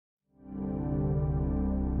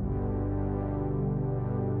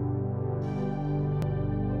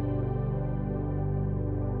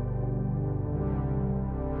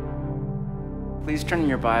Please turn in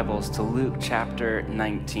your Bibles to Luke chapter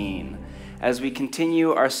 19 as we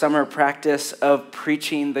continue our summer practice of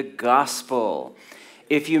preaching the gospel.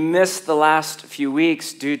 If you missed the last few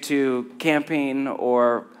weeks due to camping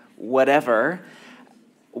or whatever,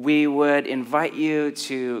 we would invite you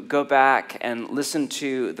to go back and listen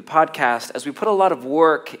to the podcast as we put a lot of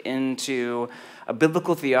work into a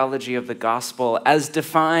biblical theology of the gospel as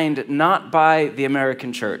defined not by the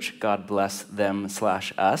American church, God bless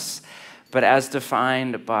them/us, but as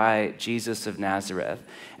defined by Jesus of Nazareth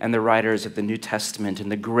and the writers of the New Testament and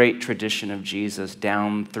the great tradition of Jesus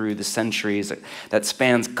down through the centuries that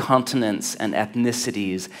spans continents and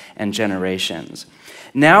ethnicities and generations.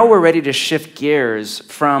 Now we're ready to shift gears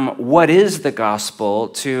from what is the gospel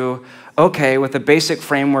to, okay, with a basic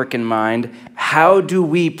framework in mind, how do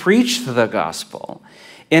we preach the gospel?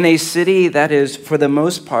 In a city that is, for the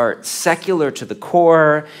most part, secular to the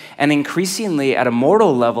core, and increasingly, at a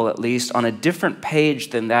mortal level at least, on a different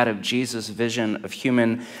page than that of Jesus' vision of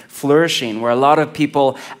human flourishing, where a lot of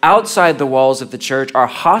people outside the walls of the church are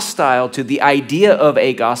hostile to the idea of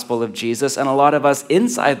a gospel of Jesus, and a lot of us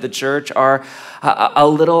inside the church are a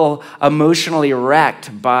little emotionally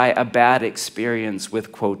wrecked by a bad experience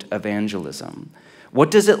with, quote, evangelism. What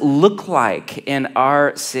does it look like in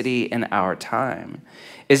our city in our time?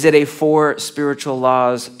 Is it a 4 spiritual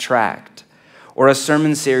laws tract or a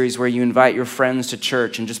sermon series where you invite your friends to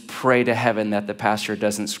church and just pray to heaven that the pastor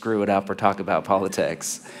doesn't screw it up or talk about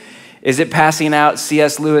politics? Is it passing out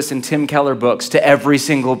C.S. Lewis and Tim Keller books to every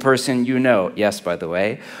single person you know? Yes, by the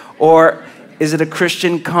way. Or is it a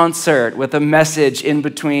Christian concert with a message in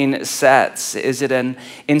between sets? Is it an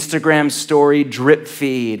Instagram story drip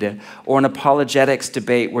feed or an apologetics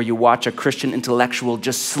debate where you watch a Christian intellectual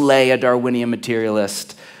just slay a Darwinian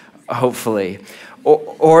materialist, hopefully?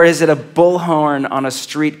 Or is it a bullhorn on a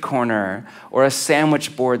street corner or a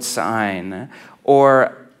sandwich board sign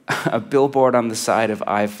or a billboard on the side of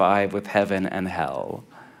I-5 with heaven and hell?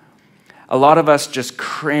 A lot of us just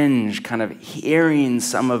cringe kind of hearing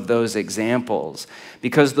some of those examples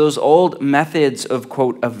because those old methods of,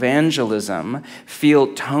 quote, evangelism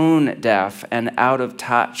feel tone deaf and out of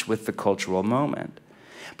touch with the cultural moment.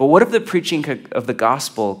 But what if the preaching of the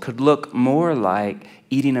gospel could look more like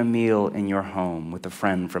eating a meal in your home with a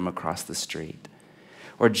friend from across the street,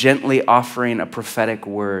 or gently offering a prophetic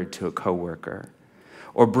word to a coworker,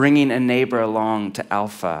 or bringing a neighbor along to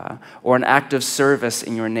Alpha, or an act of service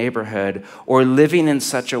in your neighborhood, or living in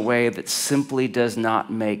such a way that simply does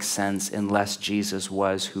not make sense unless Jesus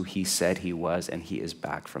was who he said he was and he is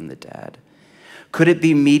back from the dead? Could it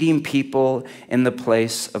be meeting people in the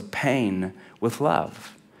place of pain with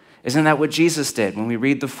love? Isn't that what Jesus did? When we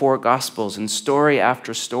read the 4 Gospels and story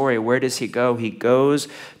after story, where does he go? He goes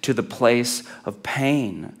to the place of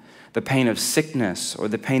pain. The pain of sickness or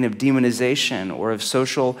the pain of demonization or of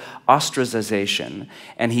social ostracization.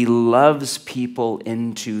 And he loves people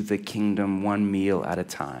into the kingdom one meal at a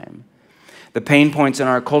time. The pain points in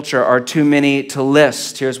our culture are too many to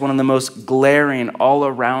list. Here's one of the most glaring. All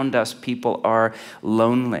around us, people are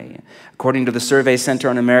lonely. According to the Survey Center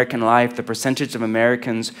on American Life, the percentage of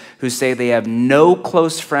Americans who say they have no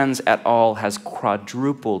close friends at all has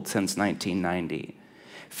quadrupled since 1990.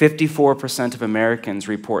 54% of Americans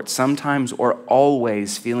report sometimes or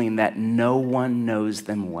always feeling that no one knows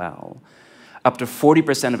them well. Up to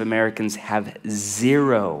 40% of Americans have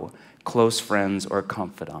 0 close friends or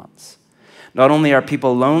confidants. Not only are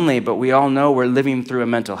people lonely, but we all know we're living through a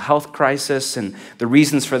mental health crisis, and the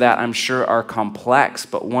reasons for that, I'm sure, are complex,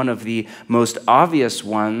 but one of the most obvious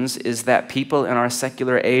ones is that people in our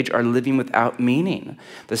secular age are living without meaning.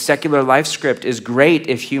 The secular life script is great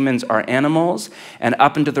if humans are animals, and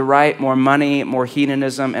up and to the right, more money, more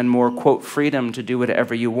hedonism, and more, quote, freedom to do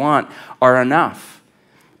whatever you want are enough.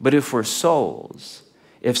 But if we're souls,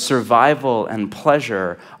 if survival and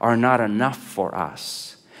pleasure are not enough for us,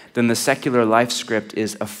 then the secular life script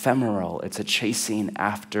is ephemeral. It's a chasing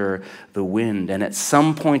after the wind. And at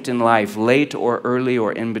some point in life, late or early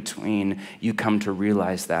or in between, you come to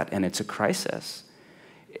realize that, and it's a crisis.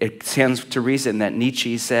 It stands to reason that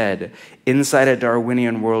Nietzsche said, inside a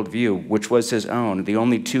Darwinian worldview, which was his own, the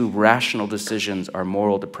only 2 rational decisions are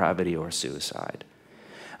moral depravity or suicide.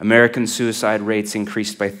 American suicide rates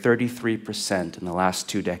increased by 33% in the last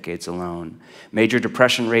 2 decades alone. Major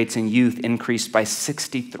depression rates in youth increased by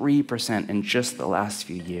 63% in just the last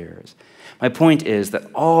few years. My point is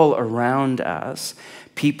that all around us,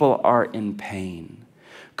 people are in pain.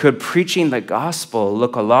 Could preaching the gospel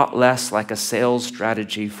look a lot less like a sales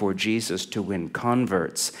strategy for Jesus to win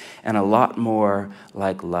converts and a lot more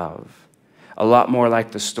like love? A lot more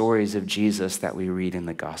like the stories of Jesus that we read in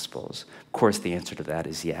the Gospels? Of course, the answer to that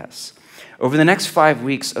is yes. Over the next 5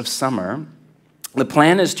 weeks of summer, the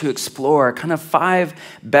plan is to explore kind of 5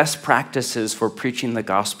 best practices for preaching the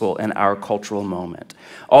gospel in our cultural moment,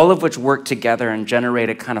 all of which work together and generate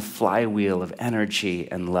a kind of flywheel of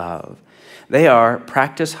energy and love. They are: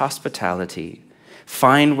 practice hospitality,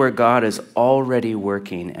 find where God is already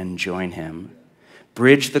working and join him,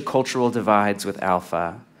 bridge the cultural divides with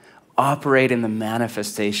Alpha, operate in the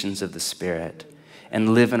manifestations of the Spirit,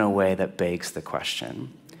 and live in a way that begs the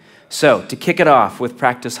question. So, to kick it off with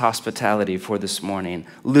practice hospitality for this morning,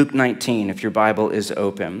 Luke 19, if your Bible is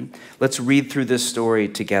open, let's read through this story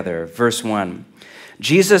together. Verse 1.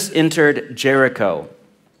 Jesus entered Jericho,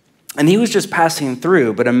 and he was just passing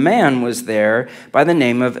through, but a man was there by the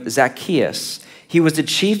name of Zacchaeus. He was a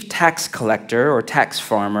chief tax collector or tax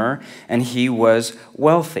farmer, and he was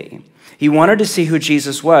wealthy. He wanted to see who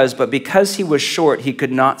Jesus was, but because he was short, he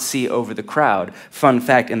could not see over the crowd. Fun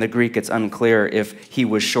fact, in the Greek, it's unclear if he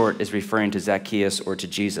was short is referring to Zacchaeus or to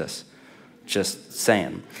Jesus. Just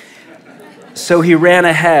saying. So he ran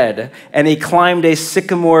ahead, and he climbed a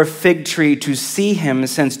sycamore fig tree to see him,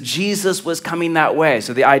 since Jesus was coming that way.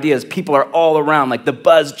 So the idea is people are all around, like the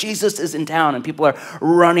buzz, Jesus is in town, and people are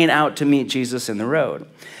running out to meet Jesus in the road.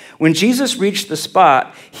 When Jesus reached the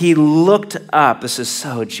spot, he looked up. This is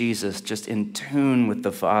so Jesus, just in tune with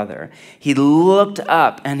the Father. He looked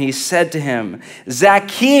up and he said to him,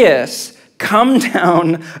 "Zacchaeus, come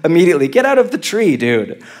down immediately. Get out of the tree,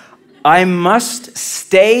 dude. I must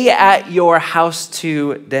stay at your house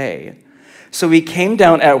today." So he came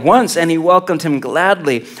down at once and he welcomed him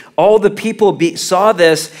gladly. All the people saw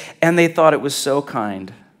this and they thought it was so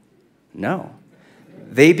kind. No.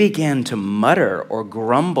 They began to mutter or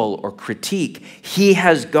grumble or critique. He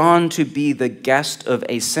has gone to be the guest of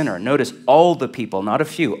a sinner. Notice all the people, not a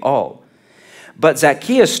few, all. But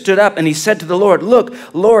Zacchaeus stood up and he said to the Lord, "Look,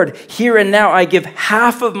 Lord, here and now I give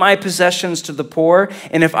half of my possessions to the poor,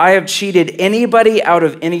 and if I have cheated anybody out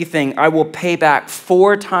of anything, I will pay back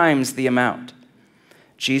 4 times the amount."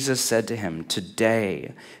 Jesus said to him,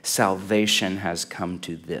 "Today salvation has come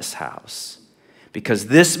to this house, because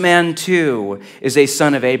this man too is a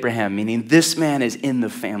son of Abraham," meaning this man is in the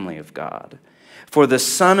family of God. "For the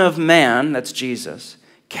Son of Man," that's Jesus,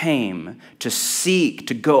 "came to seek,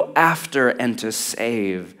 to go after, and to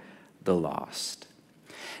save the lost."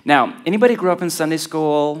 Now, anybody grew up in Sunday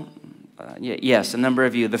school? Yes, a number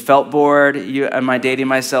of you. The felt board, am I dating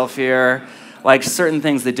myself here? Like certain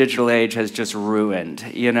things the digital age has just ruined,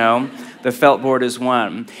 you know? The felt board is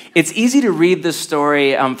one. It's easy to read this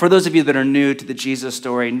story. For those of you that are new to the Jesus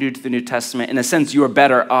story, new to the New Testament, in a sense, you are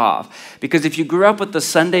better off. Because if you grew up with the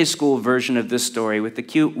Sunday school version of this story with the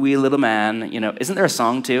cute wee little man, you know, isn't there a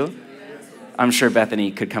song too? I'm sure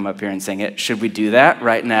Bethany could come up here and sing it. Should we do that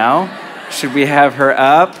right now? Should we have her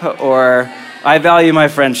up? Or, I value my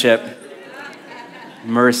friendship.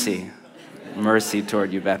 Mercy. Mercy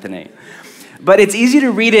toward you, Bethany. But it's easy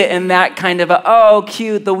to read it in that kind of oh,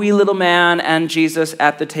 cute, the wee little man and Jesus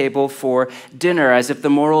at the table for dinner, as if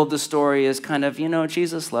the moral of the story is kind of, you know,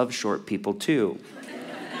 Jesus loves short people too.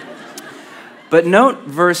 But note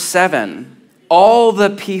verse 7. All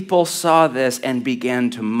the people saw this and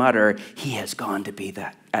began to mutter, "He has gone to be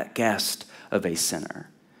the guest of a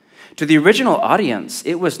sinner." To the original audience,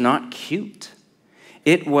 it was not cute.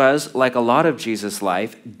 It was, like a lot of Jesus'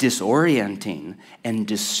 life, disorienting and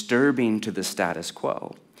disturbing to the status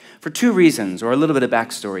quo. For 2 reasons, or a little bit of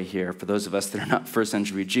backstory here for those of us that are not first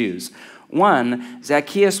century Jews. One,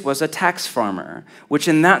 Zacchaeus was a tax farmer, which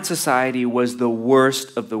in that society was the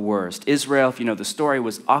worst of the worst. Israel, if you know the story,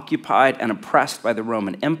 was occupied and oppressed by the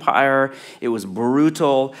Roman Empire. It was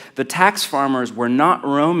brutal. The tax farmers were not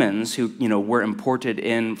Romans who, you know, were imported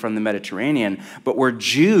in from the Mediterranean, but were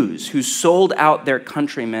Jews who sold out their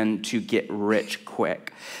countrymen to get rich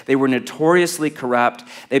quick. They were notoriously corrupt.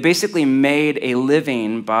 They basically made a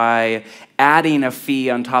living by adding a fee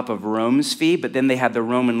on top of Rome's fee, but then they had the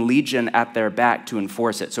Roman legion at their back to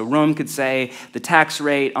enforce it. So Rome could say, the tax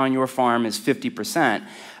rate on your farm is 50%.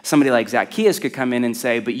 Somebody like Zacchaeus could come in and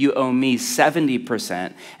say, but you owe me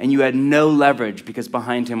 70%, and you had no leverage because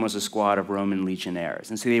behind him was a squad of Roman legionnaires.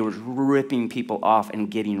 And so they were ripping people off and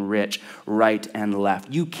getting rich right and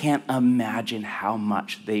left. You can't imagine how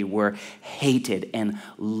much they were hated and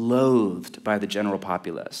loathed by the general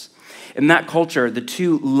populace. In that culture, the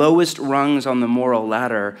 2 lowest rungs on the moral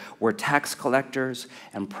ladder were tax collectors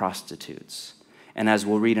and prostitutes. And as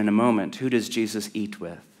we'll read in a moment, who does Jesus eat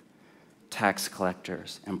with? Tax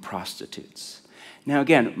collectors and prostitutes. Now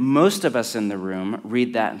again, most of us in the room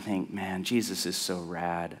read that and think, man, Jesus is so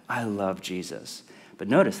rad. I love Jesus. But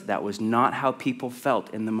notice that was not how people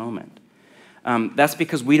felt in the moment. That's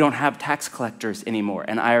because we don't have tax collectors anymore,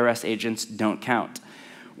 and IRS agents don't count.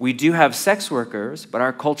 We do have sex workers, but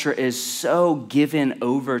our culture is so given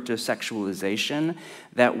over to sexualization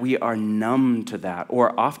that we are numb to that,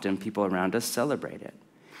 or often people around us celebrate it.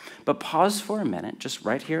 But pause for a minute, just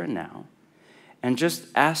right here and now, and just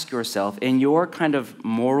ask yourself, in your kind of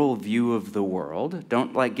moral view of the world,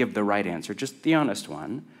 don't give the right answer, just the honest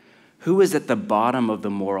one, who is at the bottom of the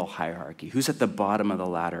moral hierarchy? Who's at the bottom of the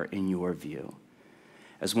ladder in your view?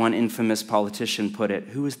 As one infamous politician put it,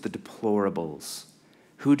 who is the deplorables?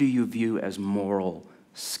 Who do you view as moral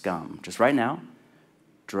scum? Just right now,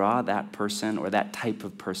 draw that person or that type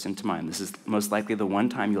of person to mind. This is most likely the one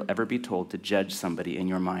time you'll ever be told to judge somebody in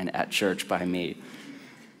your mind at church by me.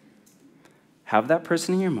 Have that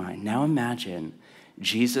person in your mind. Now imagine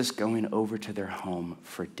Jesus going over to their home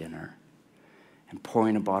for dinner and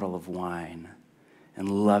pouring a bottle of wine and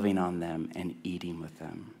loving on them and eating with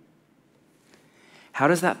them. How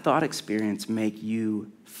does that thought experience make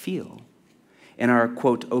you feel in our,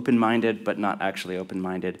 quote, open-minded, but not actually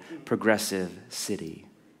open-minded, progressive city?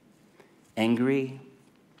 Angry,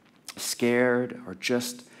 scared, or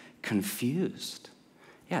just confused?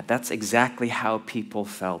 Yeah, that's exactly how people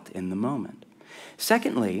felt in the moment.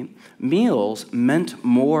 Secondly, meals meant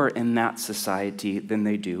more in that society than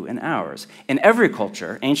they do in ours. In every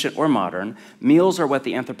culture, ancient or modern, meals are what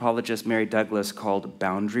the anthropologist Mary Douglas called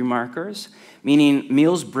boundary markers, meaning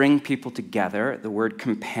meals bring people together. The word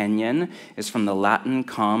companion is from the Latin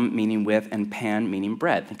com, meaning with, and pan, meaning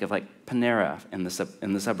bread. Think of Panera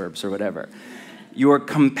in the suburbs or whatever. Your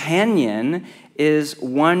companion is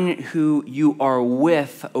one who you are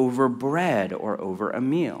with over bread or over a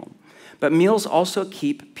meal. But meals also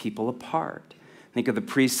keep people apart. Think of the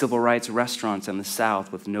pre-civil rights restaurants in the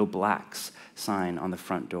South with no blacks sign on the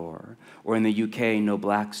front door. Or in the UK, no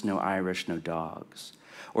blacks, no Irish, no dogs.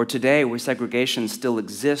 Or today, where segregation still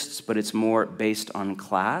exists, but it's more based on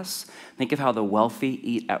class. Think of how the wealthy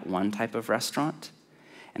eat at one type of restaurant,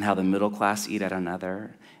 and how the middle class eat at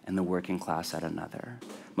another, and the working class at another.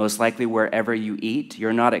 Most likely, wherever you eat,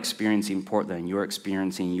 you're not experiencing Portland, you're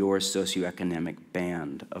experiencing your socioeconomic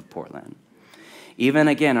band of Portland. Even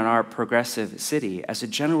again, in our progressive city, as a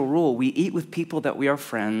general rule, we eat with people that we are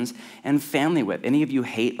friends and family with. Any of you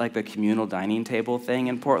hate the communal dining table thing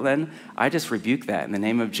in Portland? I just rebuke that in the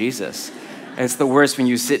name of Jesus. It's the worst when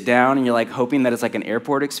you sit down and you're hoping that it's an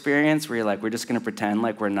airport experience where you're we're just going to pretend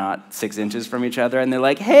we're not 6 inches from each other. And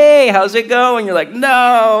they're hey, how's it going? You're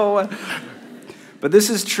no. But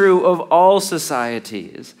this is true of all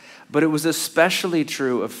societies. But it was especially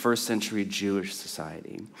true of first century Jewish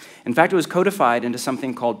society. In fact, it was codified into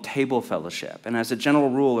something called table fellowship. And as a general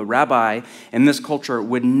rule, a rabbi in this culture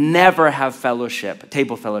would never have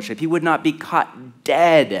table fellowship. He would not be caught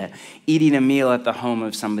dead eating a meal at the home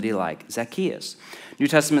of somebody like Zacchaeus. New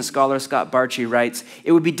Testament scholar Scott Barchi writes,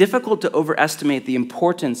 "It would be difficult to overestimate the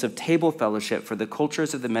importance of table fellowship for the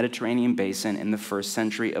cultures of the Mediterranean basin in the first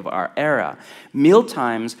century of our era. Meal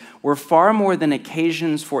times were far more than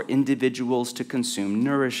occasions for individuals to consume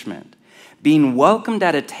nourishment. Being welcomed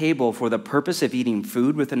at a table for the purpose of eating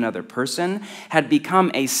food with another person had become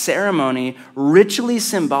a ceremony ritually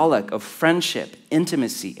symbolic of friendship,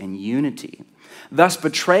 intimacy, and unity. Thus,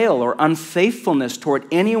 betrayal or unfaithfulness toward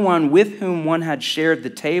anyone with whom one had shared the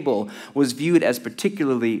table was viewed as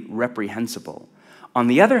particularly reprehensible. On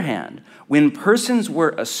the other hand, when persons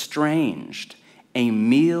were estranged, a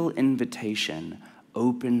meal invitation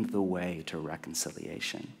opened the way to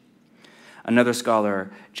reconciliation." Another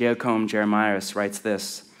scholar, Giacomo Jeremias, writes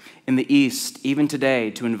this, "In the East, even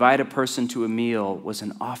today, to invite a person to a meal was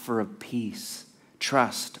an offer of peace,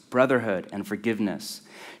 trust, brotherhood, and forgiveness.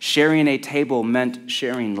 Sharing a table meant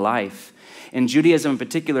sharing life. In Judaism in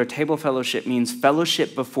particular, table fellowship means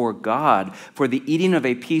fellowship before God, for the eating of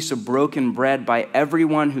a piece of broken bread by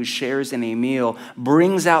everyone who shares in a meal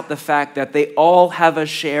brings out the fact that they all have a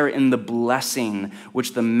share in the blessing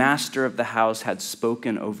which the master of the house had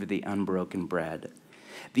spoken over the unbroken bread.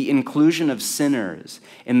 The inclusion of sinners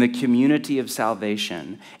in the community of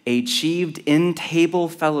salvation, achieved in table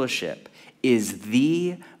fellowship, is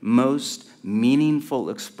the most meaningful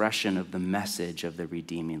expression of the message of the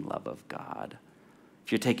redeeming love of God."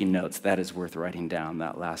 If you're taking notes, that is worth writing down,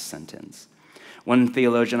 that last sentence. One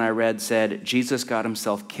theologian I read said, Jesus got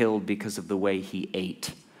himself killed because of the way he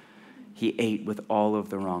ate. He ate with all of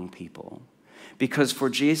the wrong people. Because for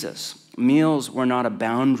Jesus, meals were not a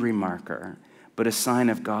boundary marker, but a sign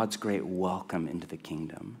of God's great welcome into the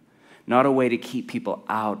kingdom. Not a way to keep people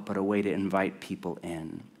out, but a way to invite people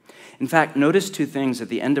in. In fact, notice two things at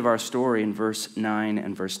the end of our story in verse 9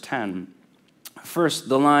 and verse 10. First,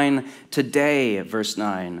 the line, today, verse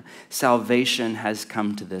 9, salvation has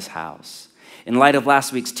come to this house. In light of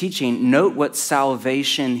last week's teaching, note what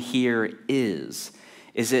salvation here is.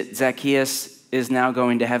 Is it Zacchaeus is now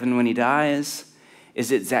going to heaven when he dies?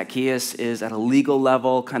 Is it Zacchaeus is at a legal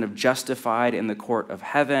level kind of justified in the court of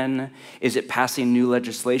heaven? Is it passing new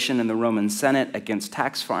legislation in the Roman Senate against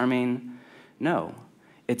tax farming? No.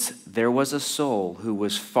 It's there was a soul who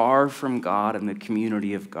was far from God and the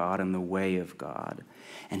community of God and the way of God,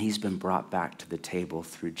 and he's been brought back to the table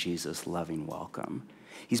through Jesus' loving welcome.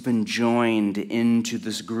 He's been joined into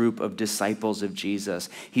this group of disciples of Jesus.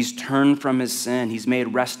 He's turned from his sin. He's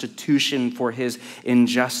made restitution for his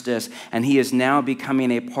injustice, and he is now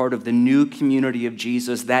becoming a part of the new community of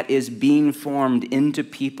Jesus that is being formed into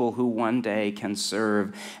people who one day can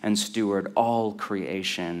serve and steward all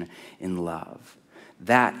creation in love.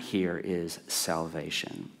 That here is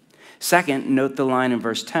salvation. Second, note the line in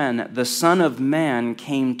verse 10, the Son of Man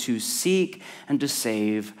came to seek and to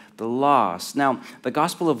save the lost. Now, the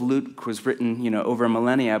Gospel of Luke was written, over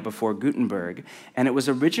millennia before Gutenberg, and it was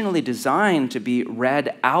originally designed to be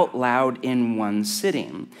read out loud in one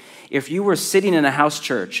sitting. If you were sitting in a house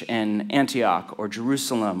church in Antioch or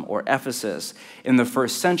Jerusalem or Ephesus in the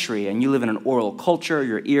first century and you live in an oral culture,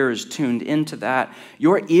 your ears tuned into that,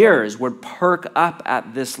 your ears would perk up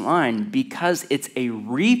at this line because it's a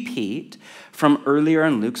repeat from earlier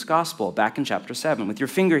in Luke's gospel, back in chapter 7. With your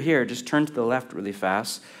finger here, just turn to the left really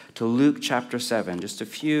fast to Luke chapter 7, just a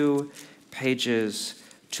few pages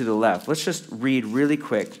to the left. Let's just read really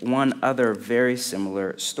quick one other very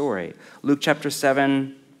similar story. Luke chapter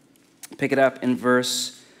 7, pick it up in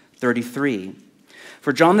verse 33.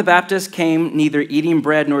 For John the Baptist came neither eating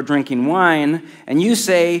bread nor drinking wine, and you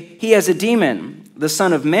say, he has a demon. The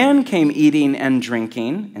Son of Man came eating and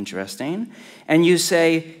drinking, interesting, and you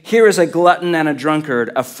say, here is a glutton and a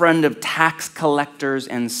drunkard, a friend of tax collectors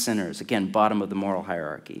and sinners. Again, bottom of the moral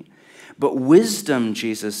hierarchy. But wisdom,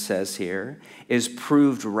 Jesus says here, is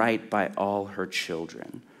proved right by all her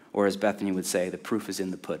children. Or as Bethany would say, the proof is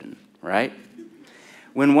in the pudding, right?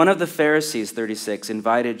 When one of the Pharisees, 36,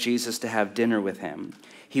 invited Jesus to have dinner with him,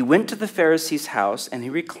 he went to the Pharisee's house and he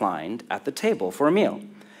reclined at the table for a meal.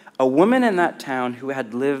 A woman in that town who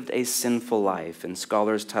had lived a sinful life, and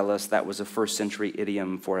scholars tell us that was a first century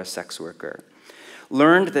idiom for a sex worker,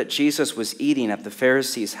 learned that Jesus was eating at the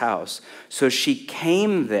Pharisee's house, so she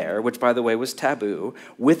came there, which by the way was taboo,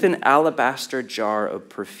 with an alabaster jar of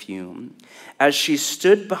perfume. As she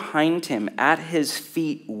stood behind him at his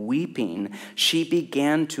feet weeping, she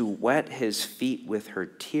began to wet his feet with her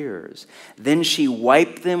tears. Then she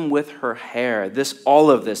wiped them with her hair.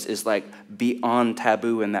 All of this is like beyond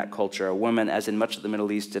taboo in that culture. A woman, as in much of the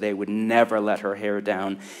Middle East today, would never let her hair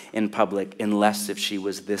down in public unless if she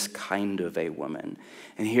was this kind of a woman.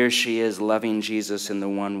 And here she is loving Jesus in the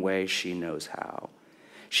one way she knows how.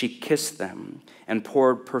 She kissed them and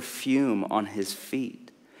poured perfume on his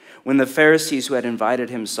feet. When the Pharisees who had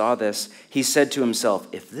invited him saw this, he said to himself,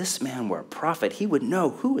 if this man were a prophet, he would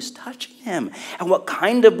know who is touching him and what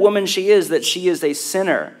kind of woman she is, that she is a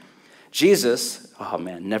sinner. Jesus, oh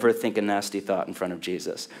man, never think a nasty thought in front of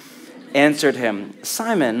Jesus, answered him,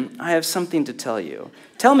 Simon, I have something to tell you.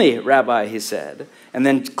 Tell me, Rabbi, he said. And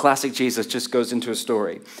then classic Jesus just goes into a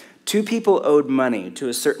story. 2 people owed money to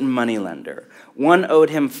a certain moneylender. One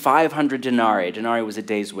owed him 500 denarii. Denarii was a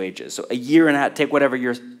day's wages. So a year and a half, take whatever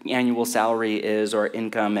your annual salary is or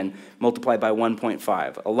income and multiply by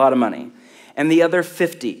 1.5. A lot of money. And the other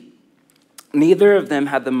 50. Neither of them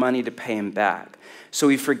had the money to pay him back. So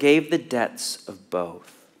he forgave the debts of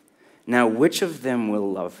both. Now, which of them will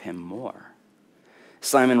love him more?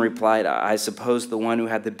 Simon replied, I suppose the one who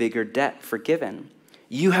had the bigger debt forgiven.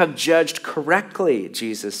 You have judged correctly,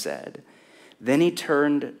 Jesus said. Then he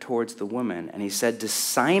turned towards the woman and he said to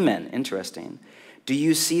Simon, interesting, do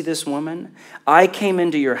you see this woman? I came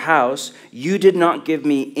into your house. You did not give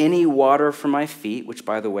me any water for my feet, which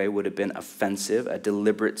by the way would have been offensive, a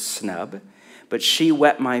deliberate snub. But she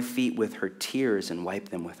wet my feet with her tears and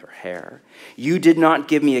wiped them with her hair. You did not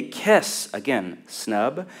give me a kiss, again,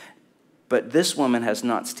 snub. But this woman has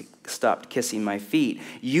not stopped kissing my feet.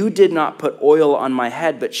 You did not put oil on my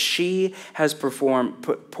head, but she has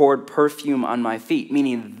poured perfume on my feet.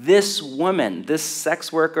 Meaning this woman, this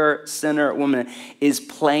sex worker, sinner woman, is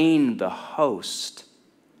playing the host,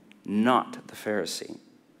 not the Pharisee.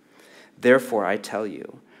 Therefore, I tell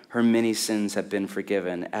you, her many sins have been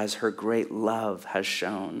forgiven, as her great love has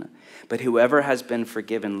shown. But whoever has been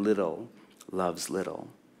forgiven little loves little.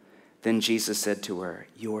 Then Jesus said to her,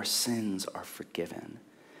 your sins are forgiven.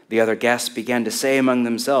 The other guests began to say among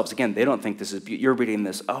themselves, again, they don't think this is, you're reading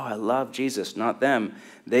this, oh, I love Jesus, not them.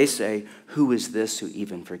 They say, who is this who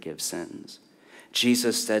even forgives sins?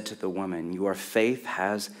 Jesus said to the woman, your faith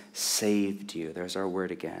has saved you. There's our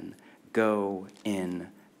word again. Go in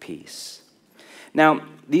peace. Now,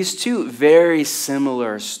 these two very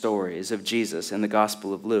similar stories of Jesus in the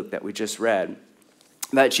Gospel of Luke that we just read,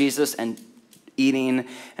 about Jesus and eating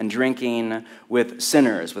and drinking with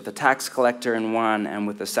sinners, with a tax collector in one and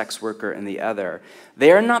with a sex worker in the other.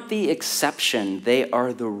 They are not the exception, they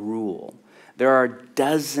are the rule. There are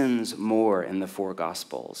dozens more in the four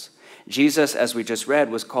Gospels. Jesus, as we just read,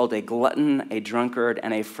 was called a glutton, a drunkard,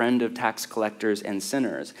 and a friend of tax collectors and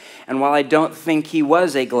sinners. And while I don't think he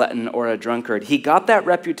was a glutton or a drunkard, he got that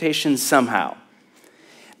reputation somehow.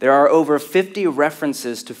 There are over 50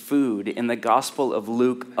 references to food in the Gospel of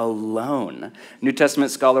Luke alone. New Testament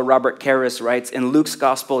scholar Robert Karras writes, in Luke's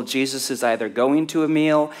Gospel, Jesus is either going to a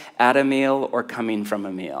meal, at a meal, or coming from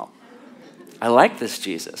a meal. I like this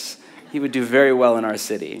Jesus. He would do very well in our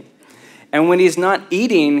city. And when he's not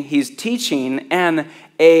eating, he's teaching, and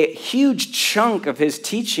a huge chunk of his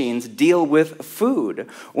teachings deal with food.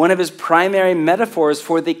 One of his primary metaphors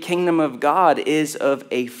for the kingdom of God is of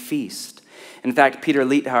a feast. In fact, Peter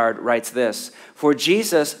Leithard writes this, for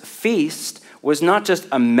Jesus, feast was not just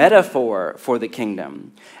a metaphor for the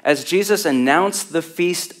kingdom. As Jesus announced the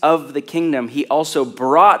feast of the kingdom, he also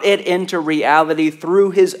brought it into reality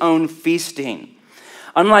through his own feasting.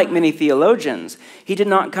 Unlike many theologians, he did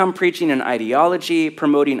not come preaching an ideology,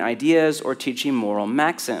 promoting ideas, or teaching moral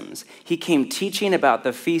maxims. He came teaching about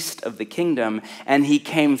the feast of the kingdom, and he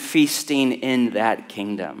came feasting in that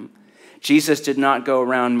kingdom. Jesus did not go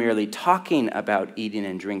around merely talking about eating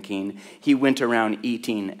and drinking. He went around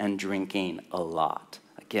eating and drinking a lot.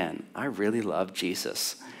 Again, I really love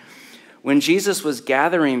Jesus. When Jesus was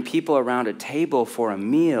gathering people around a table for a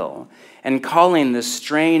meal and calling this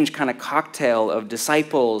strange kind of cocktail of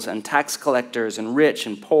disciples and tax collectors and rich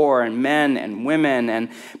and poor and men and women and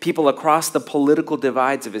people across the political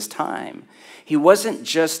divides of his time, he wasn't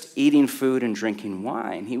just eating food and drinking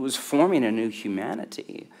wine. He was forming a new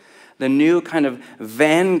humanity, the new kind of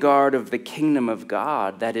vanguard of the kingdom of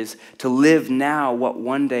God that is to live now what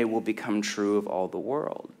one day will become true of all the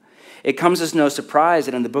world. It comes as no surprise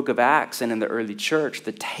that in the book of Acts and in the early church,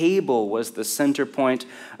 the table was the center point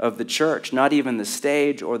of the church, not even the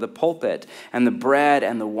stage or the pulpit, and the bread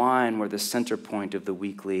and the wine were the center point of the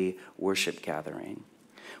weekly worship gathering.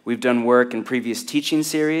 We've done work in previous teaching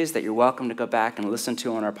series that you're welcome to go back and listen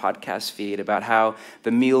to on our podcast feed about how the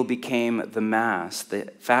meal became the Mass,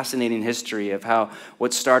 the fascinating history of how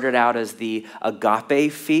what started out as the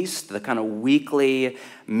agape feast, the kind of weekly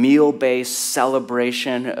meal-based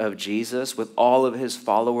celebration of Jesus with all of his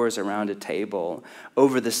followers around a table,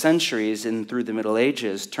 over the centuries and through the Middle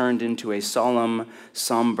Ages turned into a solemn,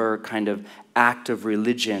 somber kind of act of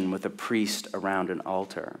religion with a priest around an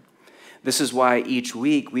altar. This is why each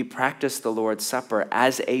week we practice the Lord's Supper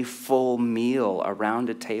as a full meal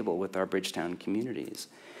around a table with our Bridgetown communities.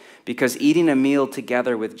 Because eating a meal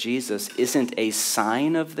together with Jesus isn't a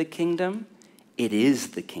sign of the kingdom, it is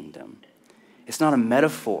the kingdom. It's not a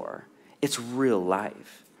metaphor, it's real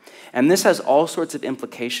life. And this has all sorts of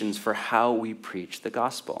implications for how we preach the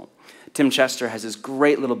gospel. Tim Chester has this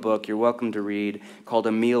great little book you're welcome to read called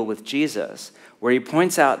A Meal with Jesus, where he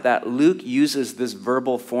points out that Luke uses this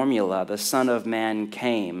verbal formula, the Son of Man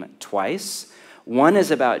came, twice. One is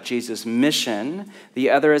about Jesus' mission, the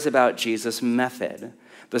other is about Jesus' method.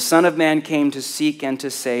 The Son of Man came to seek and to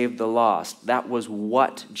save the lost. That was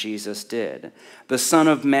what Jesus did. The Son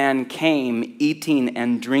of Man came eating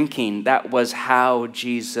and drinking. That was how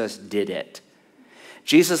Jesus did it.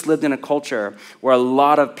 Jesus lived in a culture where a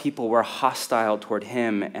lot of people were hostile toward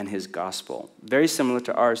him and his gospel, very similar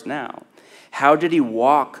to ours now. How did he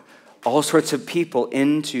walk all sorts of people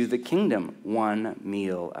into the kingdom? One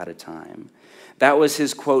meal at a time. That was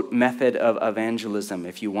his, quote, method of evangelism,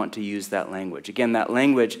 if you want to use that language. Again, that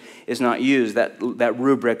language is not used, that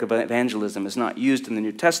rubric of evangelism is not used in the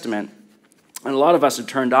New Testament, and a lot of us are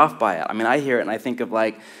turned off by it. I mean, I hear it and I think of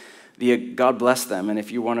like, God bless them, and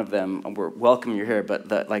if you're one of them, we're welcome you're here, but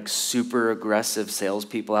the like super aggressive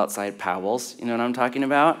salespeople outside Powell's, you know what I'm talking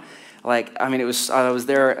about? Like, I mean, I was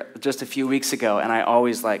there just a few weeks ago, and I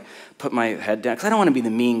always, like, put my head down, because I don't want to be the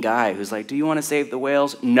mean guy who's like, do you want to save the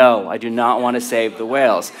whales? No, I do not want to save the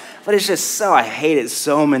whales. But it's just so, I hate it,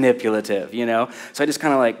 so manipulative, you know? So I just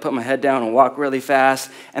kind of, like, put my head down and walk really fast,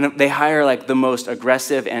 and they hire, like, the most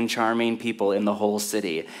aggressive and charming people in the whole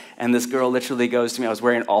city. And this girl literally goes to me, I was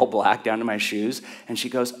wearing all black down to my shoes, and she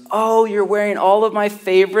goes, oh, you're wearing all of my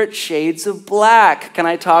favorite shades of black. Can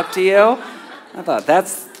I talk to you? I thought,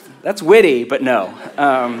 that's That's witty, but no.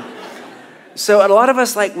 So a lot of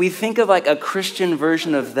us, we think of a Christian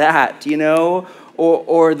version of that,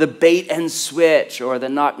 or the bait and switch, or the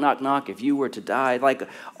knock, knock, knock if you were to die.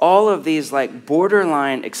 All of these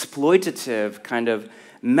borderline exploitative kind of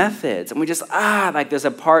methods. And we just, there's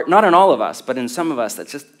a part, not in all of us, but in some of us,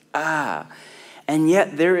 that's just, And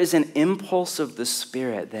yet there is an impulse of the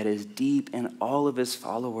Spirit that is deep in all of his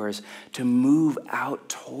followers to move out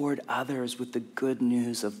toward others with the good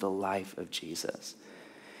news of the life of Jesus.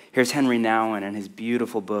 Here's Henry Nouwen in his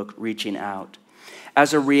beautiful book, Reaching Out.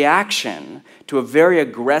 As a reaction to a very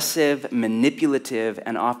aggressive, manipulative,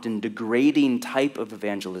 and often degrading type of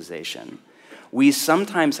evangelization, we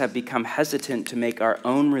sometimes have become hesitant to make our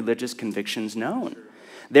own religious convictions known,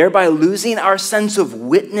 thereby losing our sense of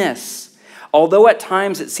witness. Although at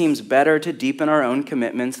times it seems better to deepen our own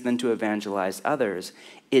commitments than to evangelize others,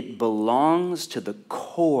 it belongs to the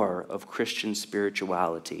core of Christian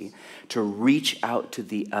spirituality to reach out to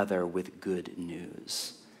the other with good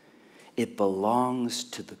news. It belongs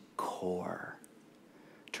to the core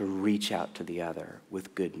to reach out to the other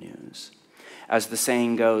with good news. As the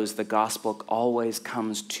saying goes, the gospel always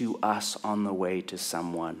comes to us on the way to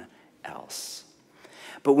someone else.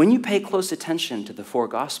 But when you pay close attention to the four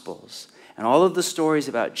gospels and all of the stories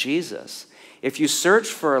about Jesus, if you search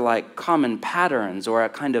for common patterns or a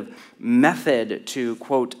kind of method to,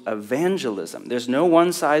 quote, evangelism, there's no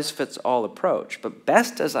one-size-fits-all approach. But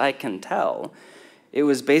best as I can tell, it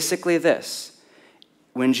was basically this.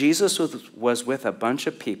 When Jesus was with a bunch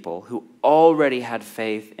of people who already had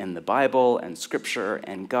faith in the Bible and Scripture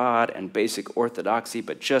and God and basic orthodoxy,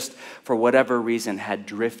 but just for whatever reason had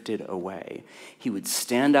drifted away, he would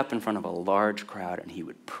stand up in front of a large crowd and he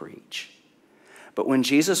would preach. But when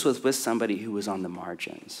Jesus was with somebody who was on the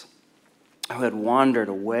margins, who had wandered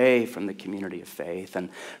away from the community of faith and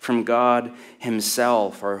from God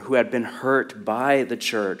himself, or who had been hurt by the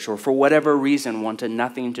church, or for whatever reason wanted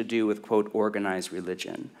nothing to do with, quote, organized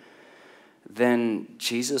religion, then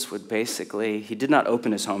Jesus would he did not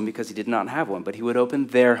open his home because he did not have one, but he would open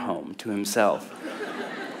their home to himself.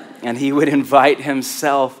 And he would invite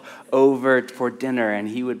himself over for dinner, and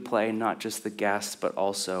he would play not just the guests, but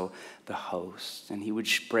also the host. And he would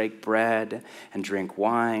break bread and drink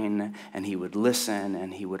wine, and he would listen,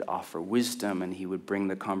 and he would offer wisdom, and he would bring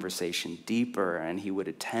the conversation deeper, and he would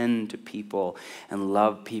attend to people and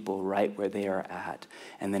love people right where they are at.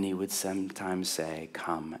 And then he would sometimes say,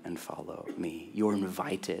 come and follow me. You're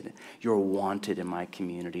invited. You're wanted in my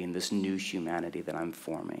community, in this new humanity that I'm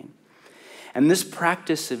forming. And this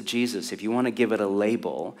practice of Jesus, if you want to give it a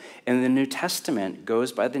label, in the New Testament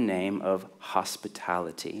goes by the name of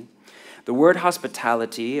hospitality. The word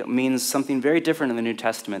hospitality means something very different in the New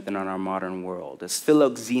Testament than in our modern world. It's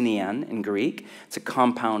philoxenian in Greek. It's a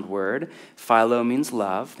compound word. Philo means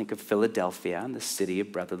love. Think of Philadelphia, the city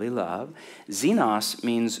of brotherly love. Xenos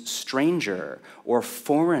means stranger or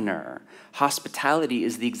foreigner. Hospitality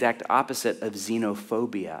is the exact opposite of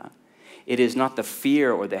xenophobia. It is not the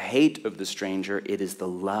fear or the hate of the stranger. It is the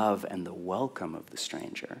love and the welcome of the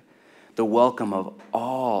stranger. The welcome of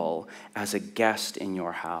all as a guest in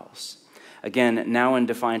your house. Again, Nouwen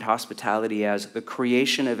defined hospitality as the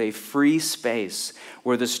creation of a free space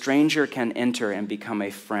where the stranger can enter and become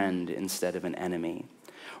a friend instead of an enemy.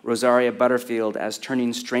 Rosaria Butterfield as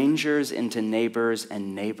turning strangers into neighbors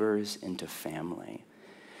and neighbors into family.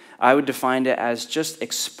 I would define it as just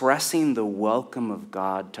expressing the welcome of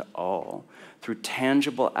God to all through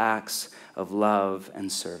tangible acts of love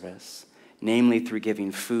and service, namely through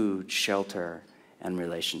giving food, shelter, and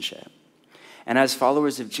relationship. And as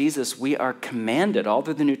followers of Jesus, we are commanded all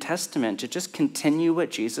through the New Testament to just continue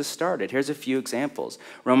what Jesus started. Here's a few examples.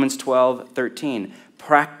 Romans 12:13,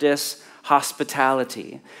 practice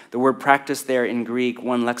hospitality. The word practice there in Greek,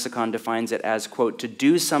 one lexicon defines it as, quote, to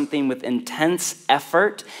do something with intense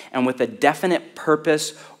effort and with a definite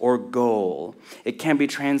purpose or goal. It can be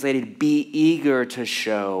translated, be eager to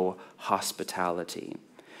show hospitality.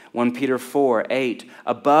 1 Peter 4:8,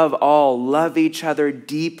 above all, love each other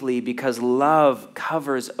deeply because love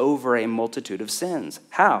covers over a multitude of sins.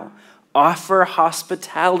 How? Offer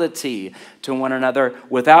hospitality to one another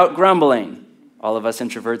without grumbling. All of us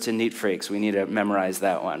introverts and neat freaks, we need to memorize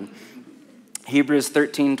that one. Hebrews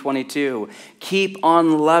 13:22, keep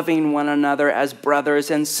on loving one another as brothers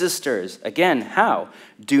and sisters. Again, how?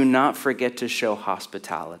 Do not forget to show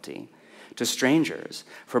hospitality to strangers,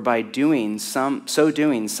 for by so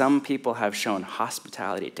doing, some people have shown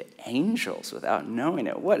hospitality to angels without knowing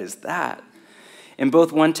it. What is that? In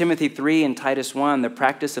both 1 Timothy 3 and Titus 1, the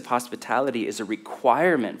practice of hospitality is a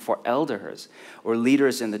requirement for elders or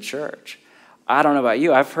leaders in the church. I don't know about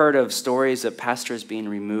you, I've heard of stories of pastors being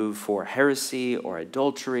removed for heresy or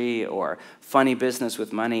adultery or funny business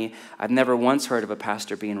with money. I've never once heard of a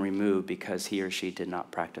pastor being removed because he or she did not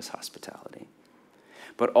practice hospitality.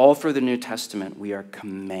 But all through the New Testament, we are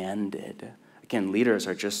commanded. Again, leaders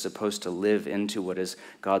are just supposed to live into what is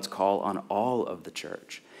God's call on all of the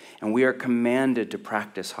church. And we are commanded to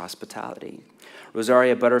practice hospitality.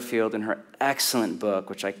 Rosaria Butterfield, in her excellent book,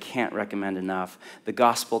 which I can't recommend enough, The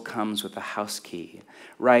Gospel Comes with a House Key,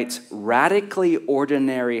 writes, radically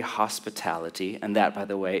ordinary hospitality, and that, by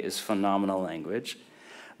the way, is phenomenal language.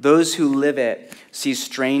 Those who live it see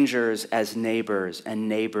strangers as neighbors and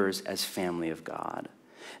neighbors as family of God.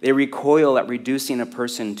 They recoil at reducing a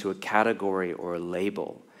person to a category or a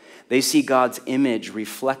label. They see God's image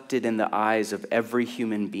reflected in the eyes of every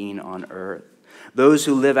human being on earth. Those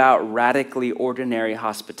who live out radically ordinary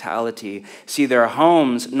hospitality see their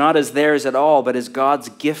homes not as theirs at all, but as God's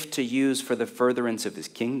gift to use for the furtherance of his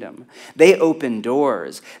kingdom. They open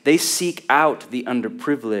doors. They seek out the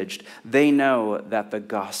underprivileged. They know that the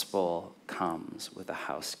gospel comes with a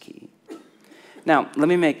house key. Now, let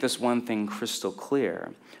me make this one thing crystal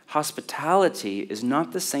clear. Hospitality is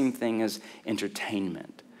not the same thing as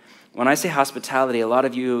entertainment. When I say hospitality, a lot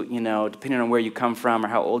of you, depending on where you come from or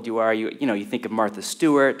how old you are, you think of Martha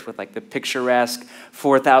Stewart with like the picturesque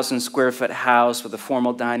 4,000 square foot house with a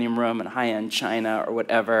formal dining room and high-end china or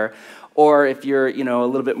whatever. Or if you're, a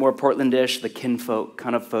little bit more Portlandish, the kinfolk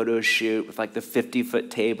kind of photo shoot with like the 50-foot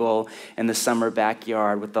table in the summer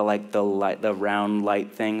backyard with the round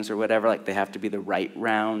light things or whatever. Like they have to be the right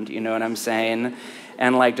round, you know what I'm saying?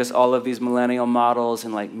 And like just all of these millennial models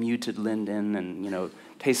in like muted linden and,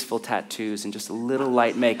 tasteful tattoos and just a little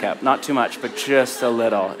light makeup. Not too much, but just a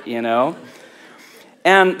little,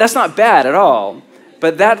 And that's not bad at all.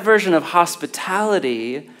 But that version of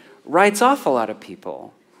hospitality writes off a lot of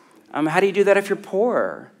people. How do you do that if you're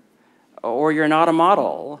poor? Or you're not a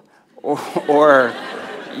model? Or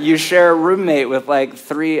you share a roommate with like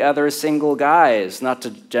 3 other single guys? Not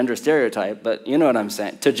to gender stereotype, but you know what I'm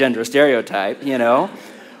saying. To gender stereotype,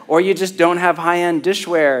 Or you just don't have high-end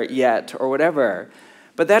dishware yet or whatever.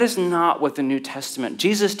 But that is not what the New Testament,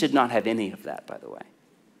 Jesus did not have any of that, by the way.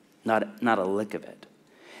 Not a lick of it.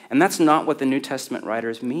 And that's not what the New Testament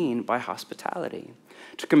writers mean by hospitality.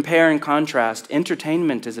 To compare and contrast,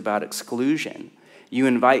 entertainment is about exclusion. You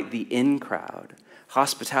invite the in crowd.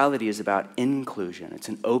 Hospitality is about inclusion. It's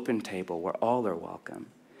an open table where all are welcome.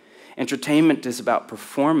 Entertainment is about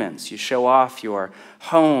performance. You show off your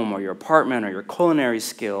home or your apartment or your culinary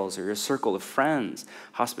skills or your circle of friends.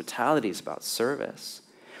 Hospitality is about service.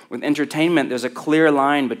 With entertainment, there's a clear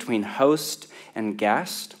line between host and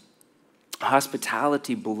guest.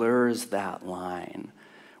 Hospitality blurs that line.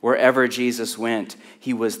 Wherever Jesus went,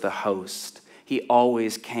 he was the host. He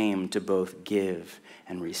always came to both give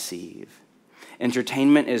and receive.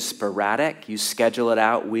 Entertainment is sporadic. You schedule it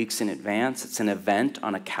out weeks in advance. It's an event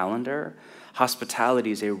on a calendar.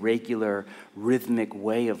 Hospitality is a regular, rhythmic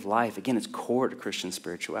way of life. Again, it's core to Christian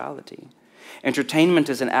spirituality. Entertainment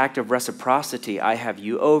is an act of reciprocity. I have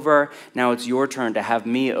you over. Now it's your turn to have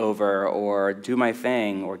me over or do my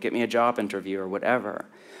thing or get me a job interview or whatever.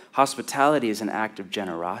 Hospitality is an act of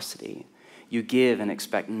generosity. You give and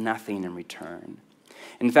expect nothing in return.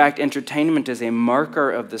 In fact, entertainment is a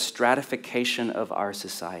marker of the stratification of our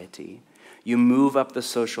society. You move up the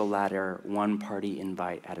social ladder, one party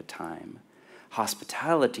invite at a time.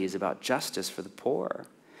 Hospitality is about justice for the poor.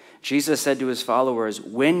 Jesus said to his followers,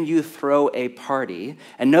 when you throw a party,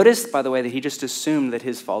 and notice, by the way, that he just assumed that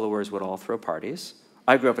his followers would all throw parties.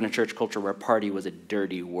 I grew up in a church culture where party was a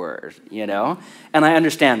dirty word, And I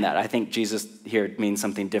understand that. I think Jesus here means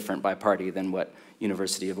something different by party than what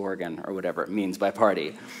University of Oregon or whatever it means by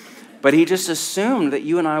party. But he just assumed that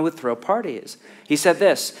you and I would throw parties. He said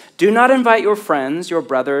this, do not invite your friends, your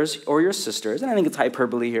brothers, or your sisters, and I think it's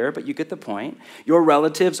hyperbole here, but you get the point, your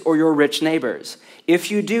relatives or your rich neighbors.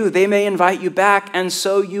 If you do, they may invite you back, and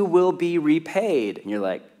so you will be repaid. And you're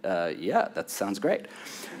like, yeah, that sounds great.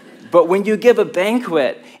 But when you give a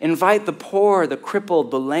banquet, invite the poor, the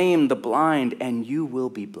crippled, the lame, the blind, and you will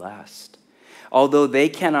be blessed. Although they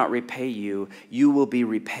cannot repay you, you will be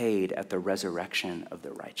repaid at the resurrection of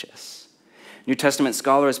the righteous. New Testament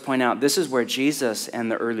scholars point out this is where Jesus and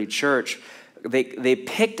the early church, they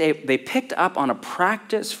picked up on a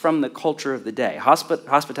practice from the culture of the day.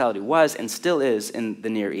 Hospitality was and still is in the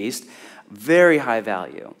Near East very high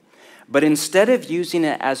value. But instead of using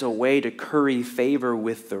it as a way to curry favor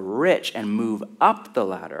with the rich and move up the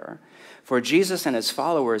ladder, for Jesus and his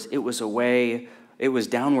followers, it was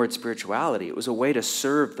downward spirituality. It was a way to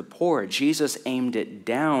serve the poor. Jesus aimed it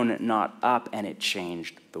down, not up, and it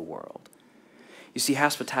changed the world. You see,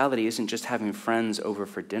 hospitality isn't just having friends over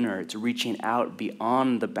for dinner. It's reaching out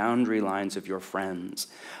beyond the boundary lines of your friends,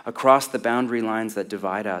 across the boundary lines that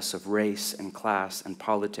divide us of race and class and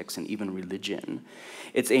politics and even religion.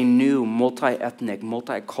 It's a new multi-ethnic,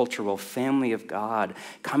 multicultural family of God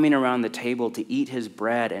coming around the table to eat his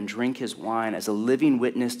bread and drink his wine as a living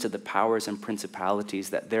witness to the powers and principalities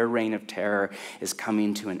that their reign of terror is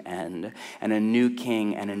coming to an end, and a new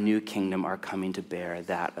king and a new kingdom are coming to bear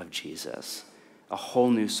that of Jesus. A whole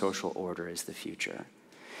new social order is the future.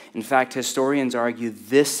 In fact, historians argue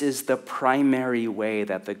this is the primary way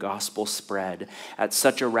that the gospel spread at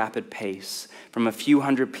such a rapid pace, from a few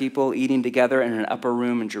hundred people eating together in an upper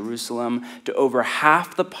room in Jerusalem to over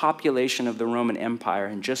half the population of the Roman Empire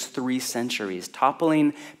in just 3 centuries,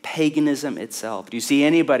 toppling paganism itself. Do you see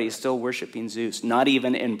anybody still worshiping Zeus? Not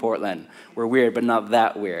even in Portland. We're weird, but not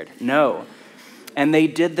that weird. No. And they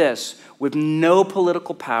did this with no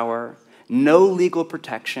political power, no legal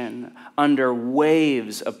protection, under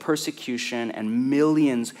waves of persecution and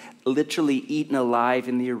millions literally eaten alive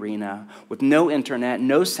in the arena, with no internet,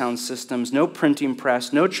 no sound systems, no printing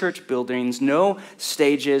press, no church buildings, no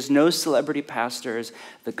stages, no celebrity pastors.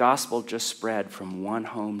 The gospel just spread from one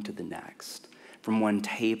home to the next, from one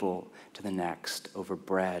table to the next, over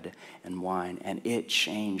bread and wine, and it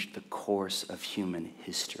changed the course of human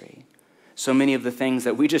history. So many of the things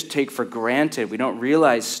that we just take for granted, we don't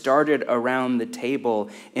realize started around the table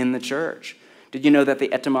in the church. Did you know that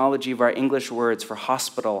the etymology of our English words for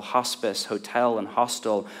hospital, hospice, hotel, and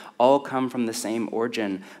hostel all come from the same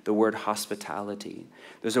origin, the word hospitality?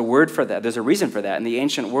 There's a word for that. There's a reason for that. In the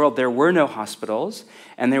ancient world, there were no hospitals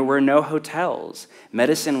and there were no hotels.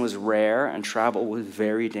 Medicine was rare and travel was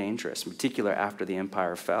very dangerous, in particular after the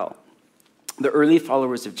empire fell. The early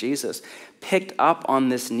followers of Jesus picked up on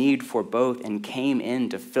this need for both and came in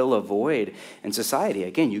to fill a void in society.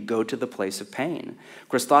 Again, you go to the place of pain.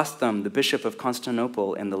 Chrysostom, the bishop of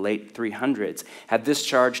Constantinople in the late 300s, had this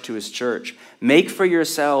charge to his church: make for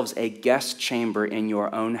yourselves a guest chamber in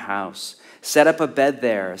your own house. Set up a bed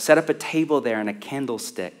there, set up a table there and a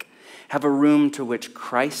candlestick. Have a room to which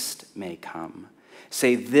Christ may come.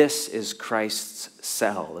 Say, this is Christ's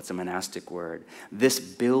cell. It's a monastic word. This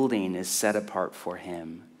building is set apart for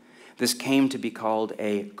him. This came to be called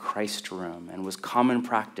a Christ room and was common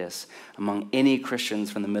practice among any Christians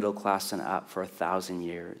from the middle class and up for 1,000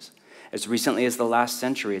 years. As recently as the last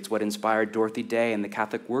century, it's what inspired Dorothy Day and the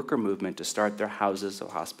Catholic worker movement to start their houses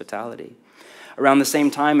of hospitality. Around the same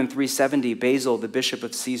time, in 370, Basil, the bishop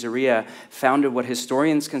of Caesarea, founded what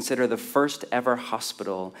historians consider the first ever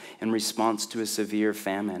hospital in response to a severe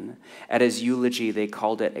famine. At his eulogy, they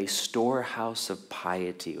called it a storehouse of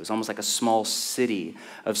piety. It was almost like a small city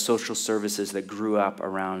of social services that grew up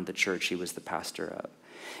around the church he was the pastor of.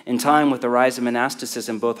 In time, with the rise of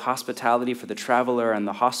monasticism, both hospitality for the traveler and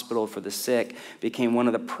the hospital for the sick became one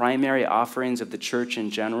of the primary offerings of the church in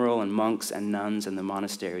general, and monks and nuns in the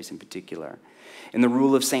monasteries in particular. In the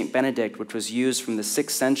rule of St. Benedict, which was used from the 6th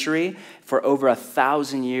century for over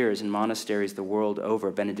 1,000 years in monasteries the world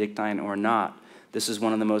over, Benedictine or not, this is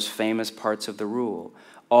one of the most famous parts of the rule.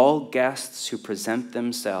 All guests who present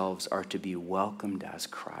themselves are to be welcomed as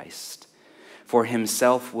Christ. For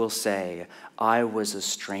himself will say, I was a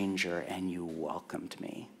stranger and you welcomed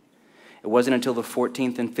me. It wasn't until the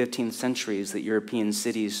 14th and 15th centuries that European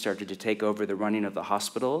cities started to take over the running of the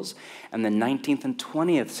hospitals, and the 19th and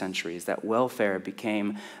 20th centuries that welfare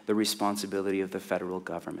became the responsibility of the federal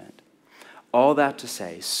government. All that to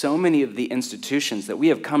say, so many of the institutions that we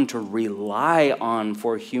have come to rely on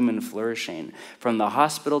for human flourishing, from the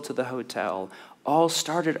hospital to the hotel, all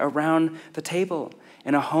started around the table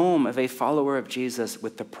in a home of a follower of Jesus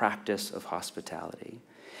with the practice of hospitality.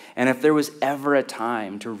 And if there was ever a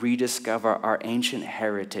time to rediscover our ancient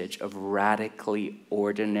heritage of radically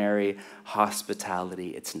ordinary hospitality,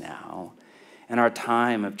 it's now. In our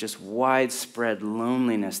time of just widespread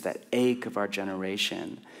loneliness, that ache of our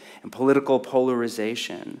generation, and political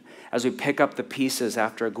polarization, as we pick up the pieces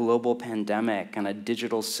after a global pandemic and a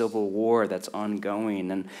digital civil war that's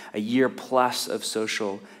ongoing, and a year plus of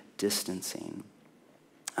social distancing.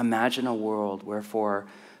 Imagine a world where for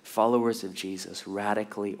followers of Jesus,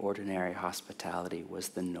 radically ordinary hospitality was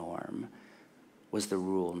the norm, was the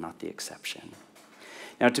rule, not the exception.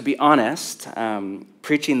 Now, to be honest,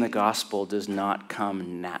 preaching the gospel does not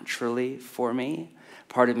come naturally for me.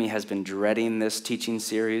 Part of me has been dreading this teaching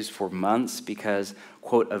series for months because,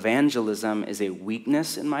 quote, evangelism is a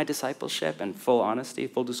weakness in my discipleship, and full honesty,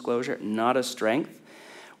 full disclosure, not a strength.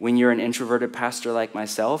 When you're an introverted pastor like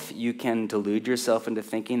myself, you can delude yourself into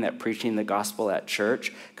thinking that preaching the gospel at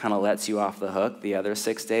church kind of lets you off the hook the other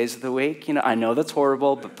 6 days of the week. You know, I know that's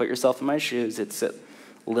horrible, but put yourself in my shoes. It's a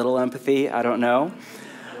little empathy, I don't know.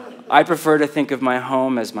 I prefer to think of my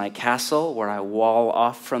home as my castle where I wall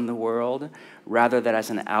off from the world rather than as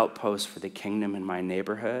an outpost for the kingdom in my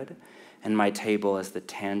neighborhood, and my table as the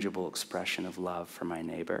tangible expression of love for my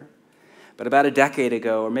neighbor. But about a decade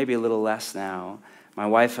ago, or maybe a little less now, my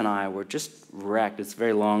wife and I were just wrecked. It's a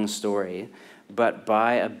very long story, but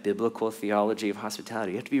by a biblical theology of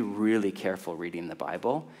hospitality. You have to be really careful reading the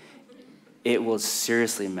Bible. It will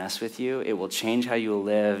seriously mess with you. It will change how you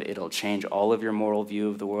live. It'll change all of your moral view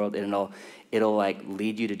of the world. It'll like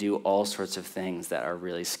lead you to do all sorts of things that are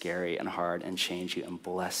really scary and hard and change you and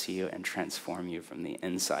bless you and transform you from the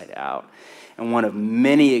inside out. And one of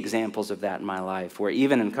many examples of that in my life, where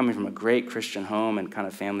even in coming from a great Christian home and kind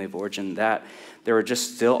of family of origin, that there were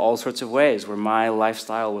just still all sorts of ways where my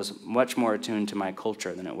lifestyle was much more attuned to my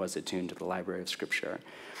culture than it was attuned to the library of Scripture.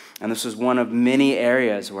 And this was one of many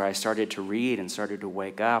areas where I started to read and started to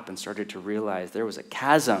wake up and started to realize there was a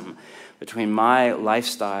chasm between my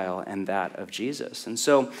lifestyle and that of Jesus. And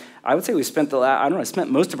so I would say we spent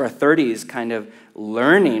spent most of our 30s kind of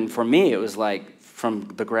learning. For me, it was like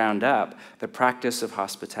from the ground up, the practice of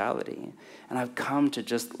hospitality. And I've come to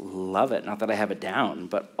just love it. Not that I have it down,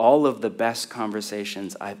 but all of the best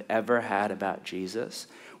conversations I've ever had about Jesus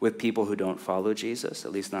with people who don't follow Jesus,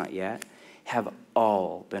 at least not yet, have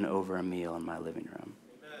all been over a meal in my living room.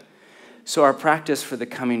 Amen. So our practice for the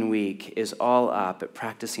coming week is all up at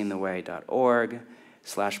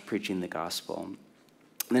practicingtheway.org/preaching the gospel.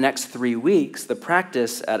 In the next 3 weeks, the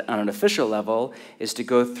practice on an official level is to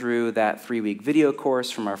go through that 3-week video course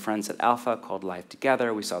from our friends at Alpha called Life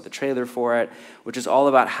Together. We saw the trailer for it, which is all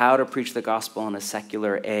about how to preach the gospel in a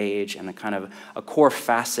secular age, and a core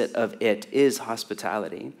facet of it is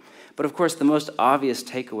hospitality. But of course, the most obvious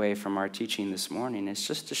takeaway from our teaching this morning is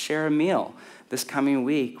just to share a meal this coming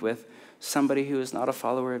week with somebody who is not a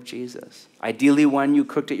follower of Jesus. Ideally one you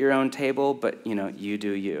cooked at your own table, but you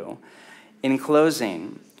do you. In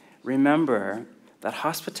closing, remember that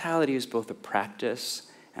hospitality is both a practice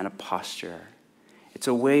and a posture. It's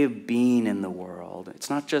a way of being in the world. It's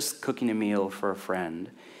not just cooking a meal for a friend.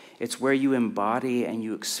 It's where you embody and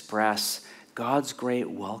you express God's great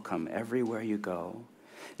welcome everywhere you go.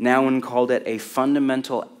 Nouwen called it a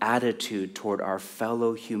fundamental attitude toward our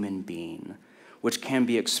fellow human being, which can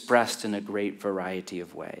be expressed in a great variety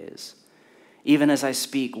of ways. Even as I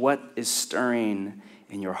speak, what is stirring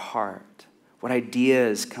in your heart? What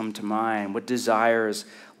ideas come to mind? What desires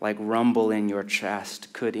like rumble in your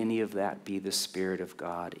chest? Could any of that be the Spirit of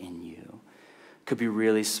God in you? It could be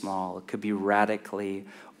really small. It could be radically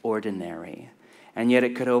ordinary. And yet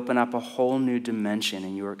it could open up a whole new dimension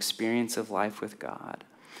in your experience of life with God.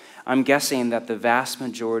 I'm guessing that the vast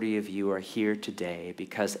majority of you are here today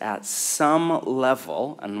because at some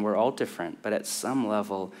level, and we're all different, but at some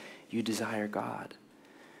level, you desire God.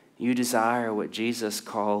 You desire what Jesus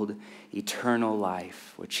called eternal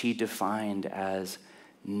life, which he defined as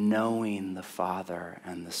knowing the Father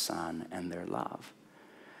and the Son and their love.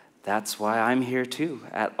 That's why I'm here too.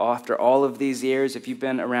 After all of these years, if you've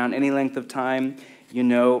been around any length of time, you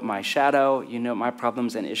know my shadow, you know my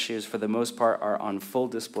problems and issues for the most part are on full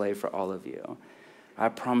display for all of you. I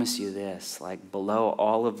promise you this, like below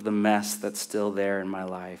all of the mess that's still there in my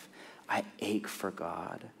life, I ache for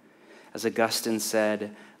God. As Augustine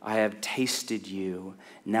said, I have tasted you,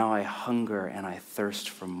 now I hunger and I thirst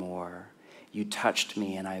for more. You touched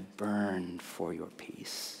me and I burned for your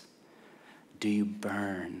peace. Do you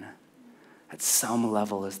burn? At some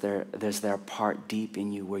level, is there a part deep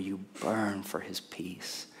in you where you burn for his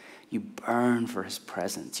peace. You burn for his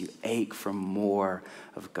presence. You ache for more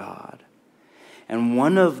of God. And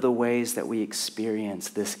one of the ways that we experience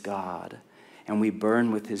this God and we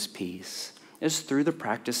burn with his peace is through the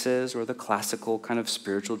practices or the classical kind of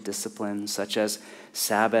spiritual disciplines such as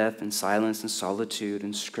Sabbath and silence and solitude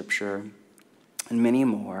and scripture and many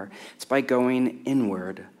more. It's by going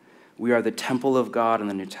inward. We are the temple of God in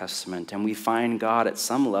the New Testament, and we find God at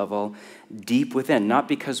some level deep within, not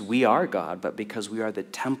because we are God, but because we are the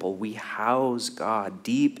temple. We house God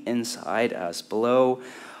deep inside us, below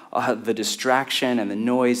the distraction and the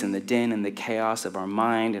noise and the din and the chaos of our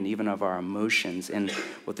mind and even of our emotions. And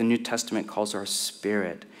what the New Testament calls our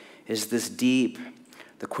spirit is this deep,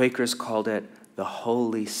 the Quakers called it the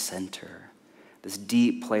holy center, this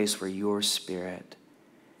deep place where your spirit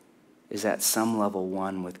is at some level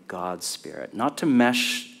one with God's Spirit. Not to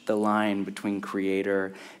mesh the line between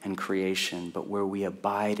creator and creation, but where we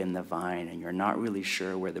abide in the vine and you're not really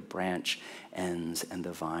sure where the branch ends and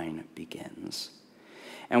the vine begins.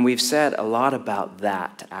 And we've said a lot about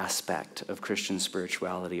that aspect of Christian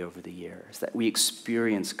spirituality over the years, that we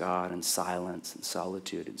experience God in silence and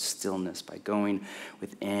solitude and stillness by going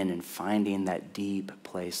within and finding that deep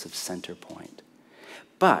place of center point.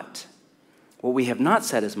 But what we have not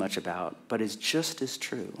said as much about, but is just as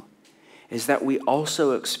true, is that we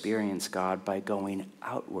also experience God by going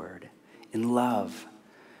outward in love.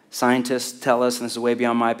 Scientists tell us, and this is way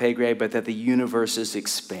beyond my pay grade, but that the universe is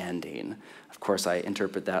expanding. Of course, I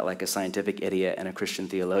interpret that like a scientific idiot and a Christian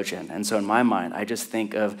theologian. And so in my mind, I just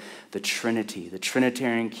think of the Trinity, the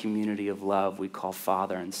Trinitarian community of love we call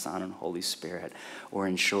Father and Son and Holy Spirit, or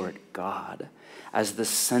in short, God, as the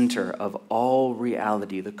center of all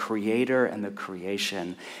reality, the creator and the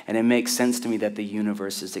creation. And it makes sense to me that the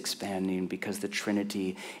universe is expanding because the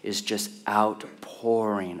Trinity is just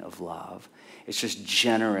outpouring of love. It's just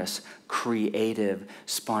generous, creative,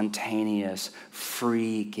 spontaneous,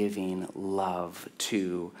 free-giving love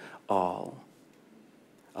to all.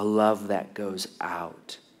 A love that goes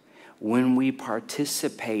out. When we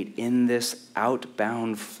participate in this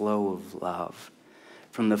outbound flow of love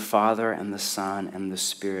from the Father and the Son and the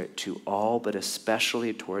Spirit to all, but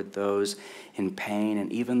especially toward those in pain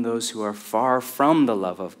and even those who are far from the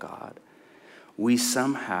love of God, we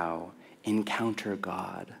somehow encounter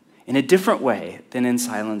God in a different way than in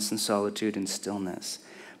silence and solitude and stillness,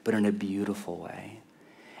 but in a beautiful way.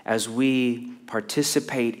 As we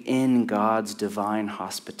participate in God's divine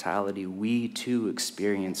hospitality, we too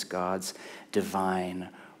experience God's divine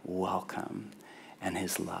welcome and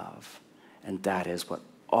his love. And that is what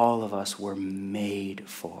all of us were made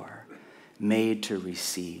for, made to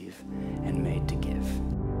receive and made to